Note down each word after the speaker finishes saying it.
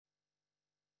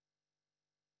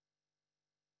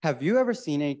Have you ever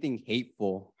seen anything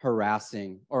hateful,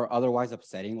 harassing, or otherwise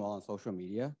upsetting while on social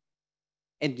media?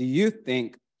 And do you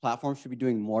think platforms should be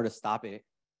doing more to stop it?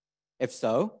 If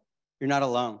so, you're not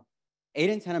alone. 8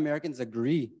 in 10 Americans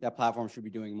agree that platforms should be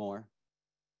doing more.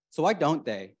 So why don't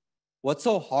they? What's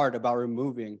so hard about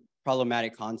removing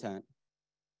problematic content?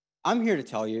 I'm here to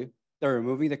tell you that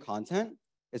removing the content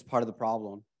is part of the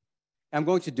problem. And I'm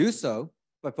going to do so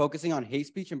by focusing on hate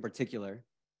speech in particular.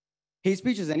 Hate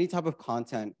speech is any type of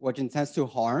content which intends to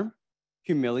harm,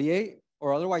 humiliate,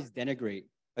 or otherwise denigrate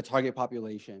a target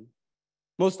population.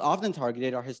 Most often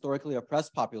targeted are historically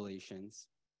oppressed populations,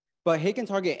 but hate can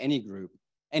target any group,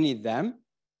 any them,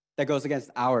 that goes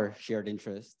against our shared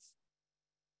interests.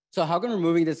 So how can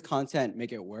removing this content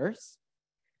make it worse?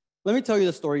 Let me tell you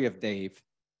the story of Dave.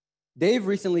 Dave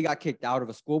recently got kicked out of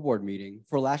a school board meeting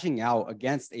for lashing out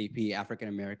against AP African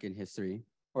American history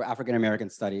or African American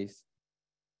studies.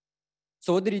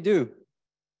 So what did he do?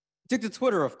 He took to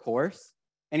Twitter, of course,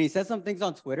 and he said some things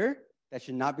on Twitter that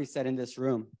should not be said in this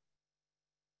room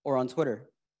or on Twitter.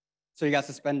 So he got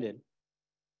suspended.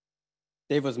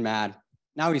 Dave was mad.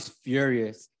 Now he's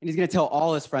furious, and he's gonna tell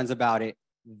all his friends about it.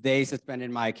 They suspended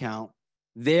my account.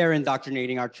 They're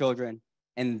indoctrinating our children,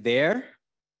 and they're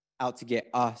out to get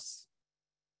us.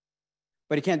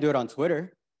 But he can't do it on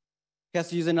Twitter. He has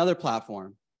to use another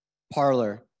platform,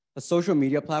 Parler, a social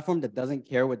media platform that doesn't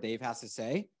care what Dave has to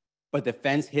say, but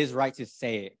defends his right to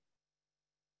say it.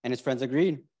 And his friends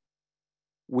agreed.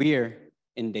 We're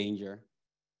in danger.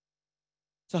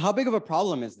 So how big of a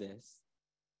problem is this?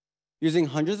 Using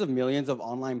hundreds of millions of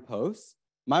online posts,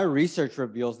 my research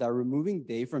reveals that removing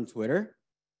Dave from Twitter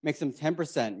makes him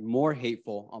 10% more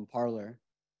hateful on Parler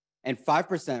and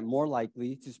 5% more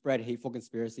likely to spread hateful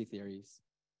conspiracy theories.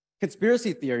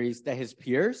 Conspiracy theories that his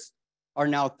peers are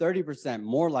now 30%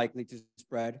 more likely to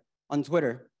spread on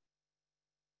Twitter.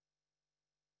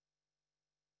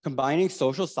 Combining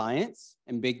social science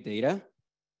and big data,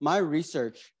 my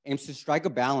research aims to strike a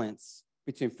balance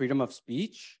between freedom of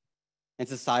speech and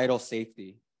societal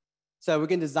safety, so that we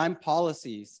can design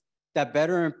policies that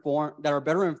are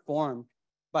better informed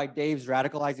by Dave's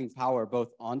radicalizing power, both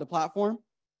on the platform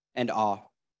and off.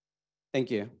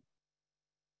 Thank you.